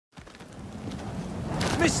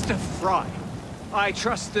Mr. Frye, I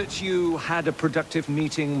trust that you had a productive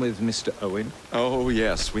meeting with Mr. Owen? Oh,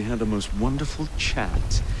 yes. We had a most wonderful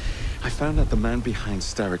chat. I found out the man behind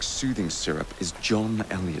Starrick's soothing syrup is John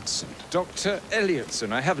Elliotson. Dr.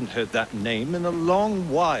 Elliotson, I haven't heard that name in a long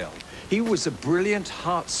while. He was a brilliant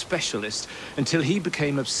heart specialist until he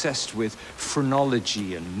became obsessed with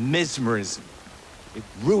phrenology and mesmerism. It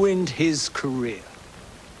ruined his career.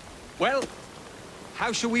 Well,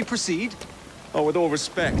 how shall we proceed? Oh, with all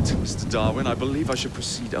respect, Mr. Darwin, I believe I should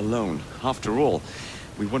proceed alone. After all,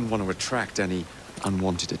 we wouldn't want to attract any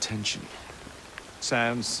unwanted attention.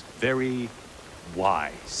 Sounds very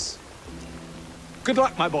wise. Good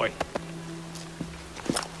luck, my boy.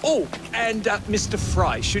 Oh, and Mr.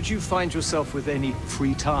 Frye, should you find yourself with any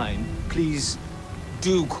free time, please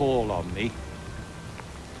do call on me.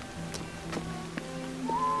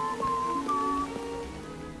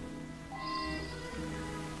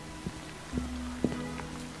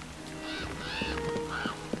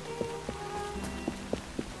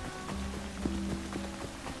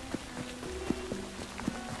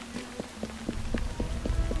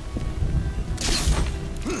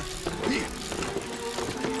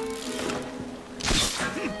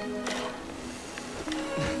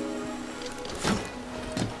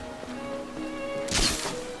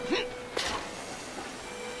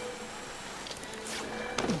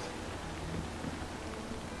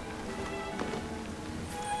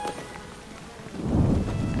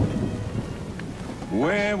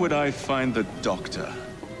 Where would I find the doctor?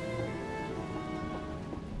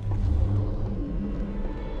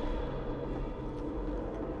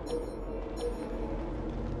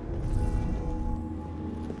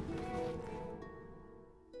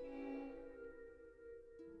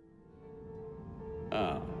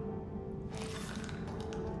 Ah.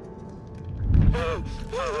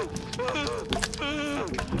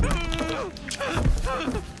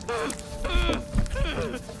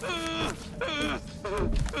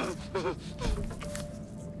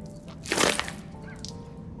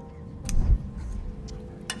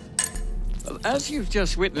 As you've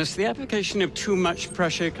just witnessed, the application of too much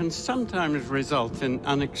pressure can sometimes result in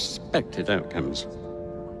unexpected outcomes.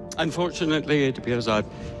 Unfortunately, it appears I've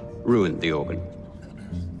ruined the organ.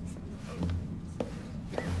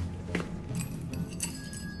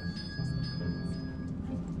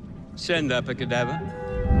 Send up a cadaver.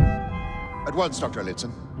 At once, Dr.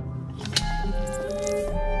 Elliotson.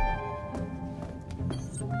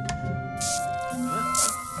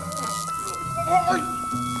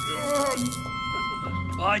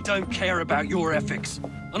 I don't care about your ethics,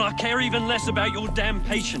 and I care even less about your damn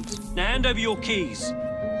patience. Now hand over your keys.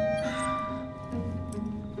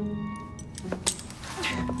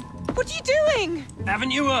 What are you doing?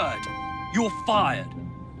 Haven't you heard? You're fired.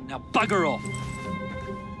 Now bugger off.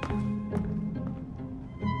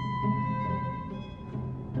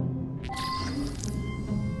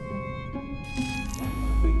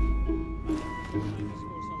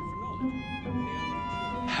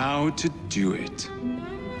 How to do it.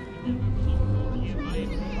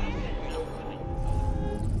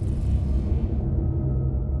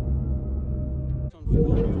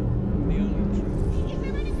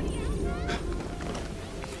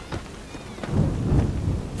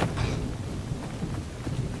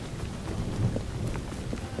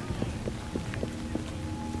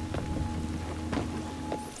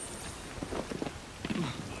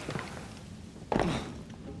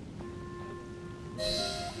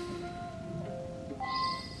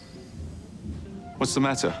 What's the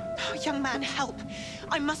matter? Oh, young man, help.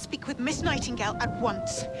 I must speak with Miss Nightingale at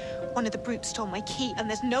once. One of the brutes stole my key, and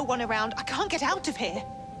there's no one around. I can't get out of here.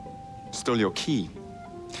 Stole your key.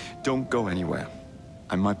 Don't go anywhere.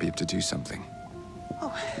 I might be able to do something.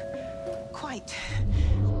 Oh, quite.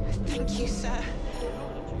 Thank you, sir.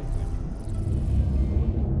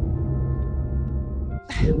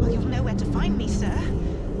 Well, you'll know where to find me, sir.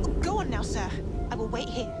 Go on now, sir. I will wait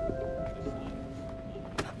here.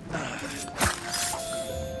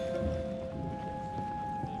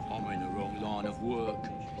 I'm in the wrong line of work.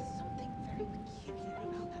 There's something very peculiar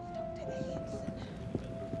about that Dr. Elliotson.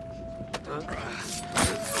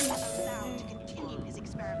 He's allowed to continue his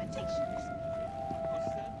experimentations.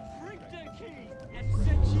 Pricked her key and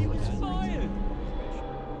said she was fired.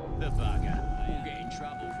 The bugger. We'll get in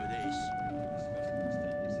trouble for this.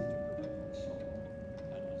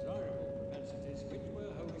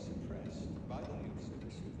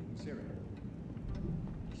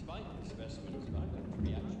 Despite the specimen's violent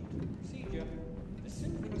reaction to the procedure, the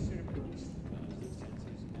soothing syrup released the senses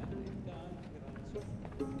and they died without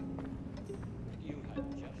suffering. You had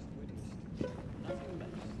just witnessed nothing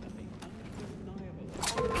less than the undeniable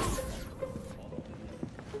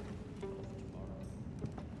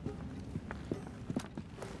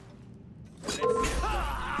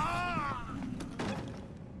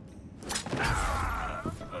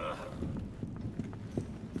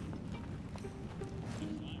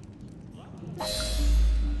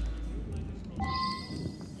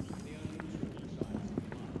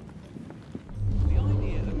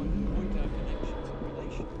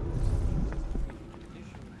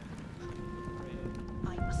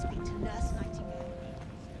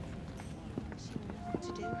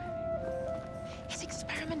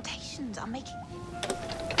wounds are making...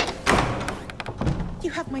 You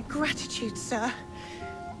have my gratitude, sir.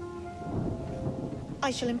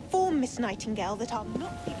 I shall inform Miss Nightingale that I'll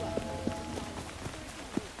not be welcome.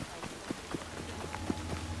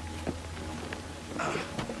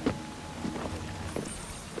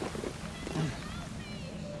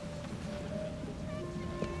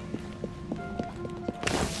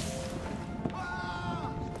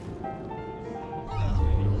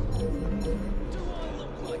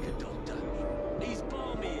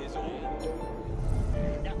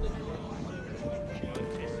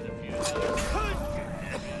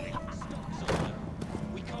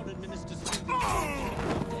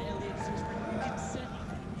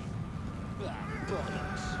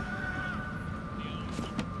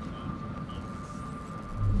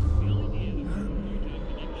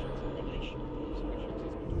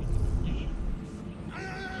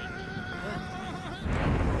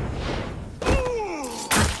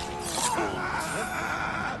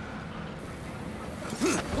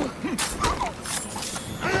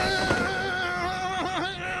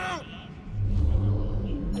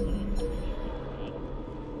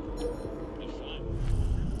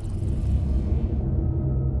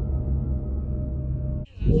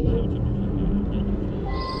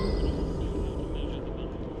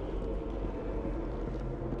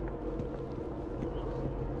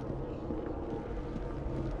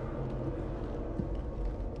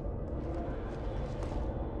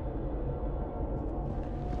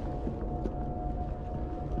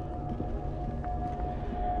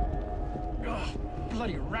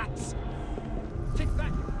 Bloody rats! Take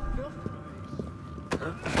back, you filth!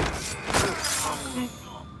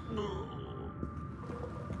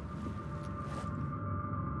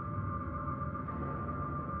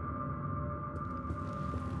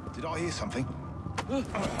 Did I hear something?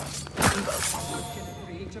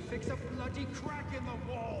 To fix a bloody crack in the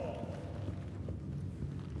wall!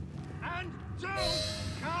 And don't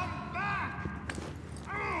come back!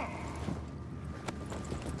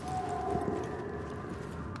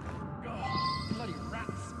 Bloody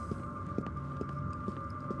rats!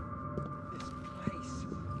 This place...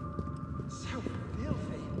 so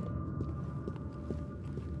filthy!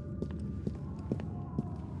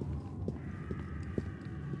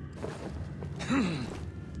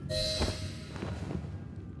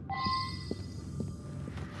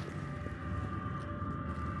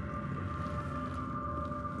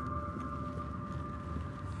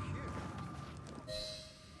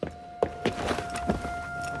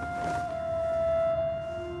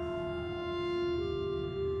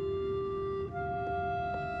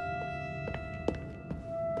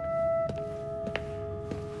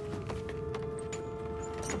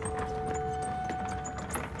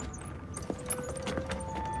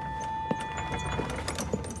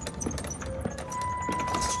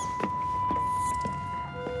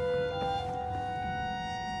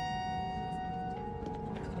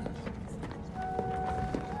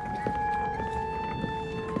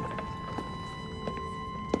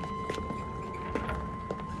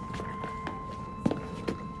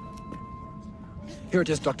 Here it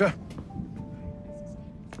is, Doctor.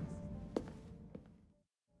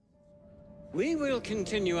 We will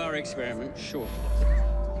continue our experiment shortly.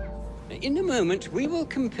 In a moment, we will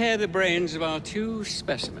compare the brains of our two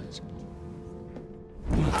specimens.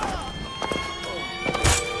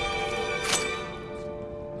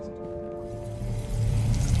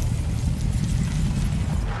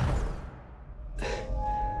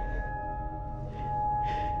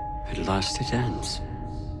 At last it ends.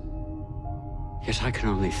 Yet I can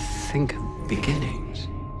only think of beginnings.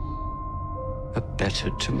 A better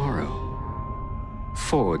tomorrow,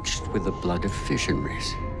 forged with the blood of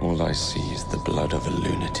visionaries. All I see is the blood of a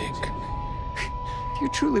lunatic. Do you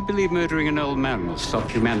truly believe murdering an old man will stop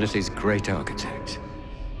humanity's great architect?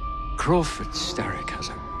 Crawford Starrick has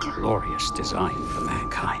a glorious design for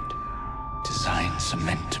mankind. Designs are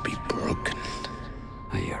meant to be broken.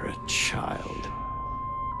 You're a child.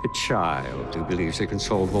 A child who believes it can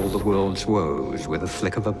solve all the world's woes with a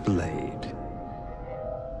flick of a blade.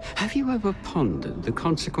 Have you ever pondered the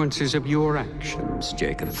consequences of your actions,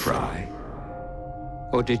 Jacob Frye?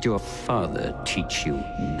 Or did your father teach you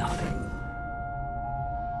nothing?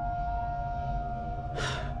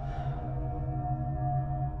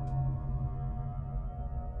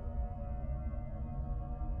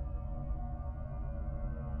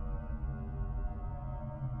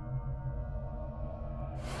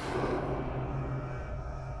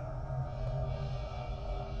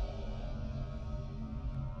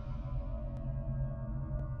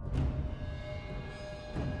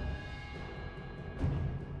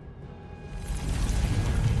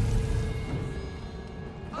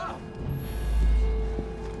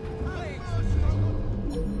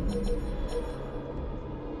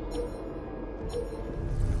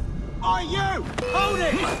 Oi, you! Hold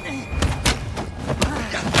it!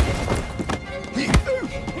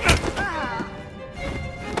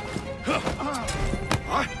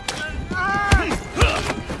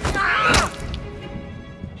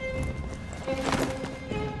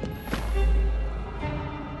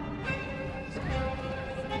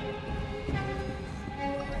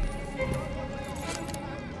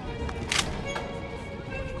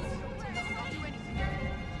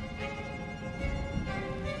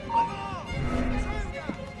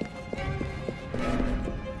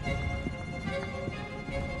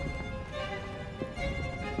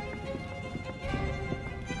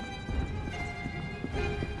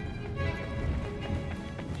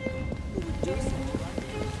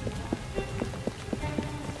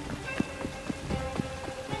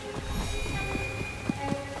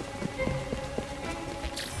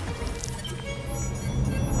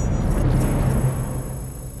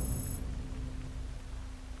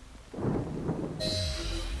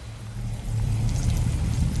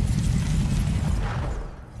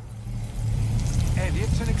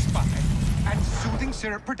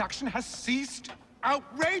 Syrup production has ceased.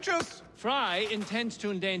 Outrageous! Frye intends to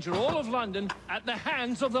endanger all of London at the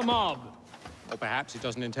hands of the mob. Or perhaps he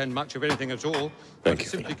doesn't intend much of anything at all. Thank but you,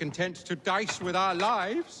 simply content to dice with our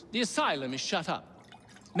lives. The asylum is shut up.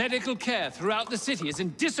 Medical care throughout the city is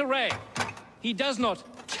in disarray. He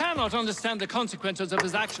cannot understand the consequences of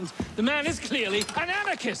his actions. The man is clearly an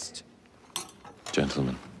anarchist!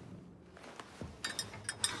 Gentlemen.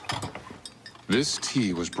 This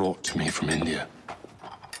tea was brought to me from India.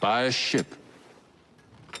 By a ship,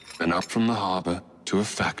 then up from the harbor to a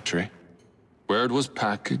factory, where it was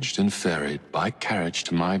packaged and ferried by carriage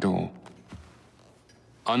to my door,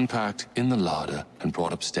 unpacked in the larder and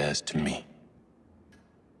brought upstairs to me.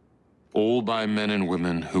 All by men and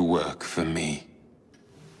women who work for me,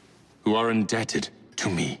 who are indebted to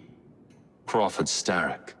me, Crawford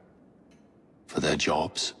Starrick, for their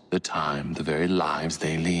jobs, the time, the very lives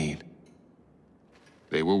they lead.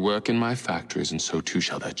 They will work in my factories, and so too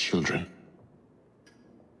shall their children.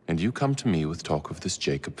 And you come to me with talk of this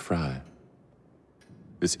Jacob Frye,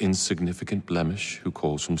 this insignificant blemish who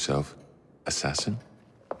calls himself Assassin?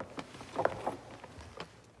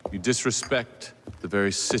 You disrespect the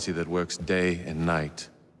very city that works day and night,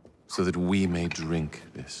 so that we may drink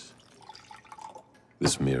this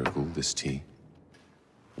miracle, this tea.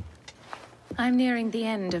 I'm nearing the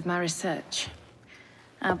end of my research.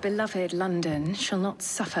 Our beloved London shall not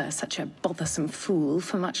suffer such a bothersome fool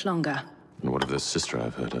for much longer. And what of the sister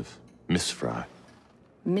I've heard of, Miss Frye?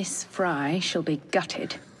 Miss Frye shall be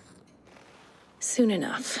gutted. Soon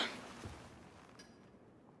enough.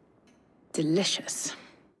 Delicious.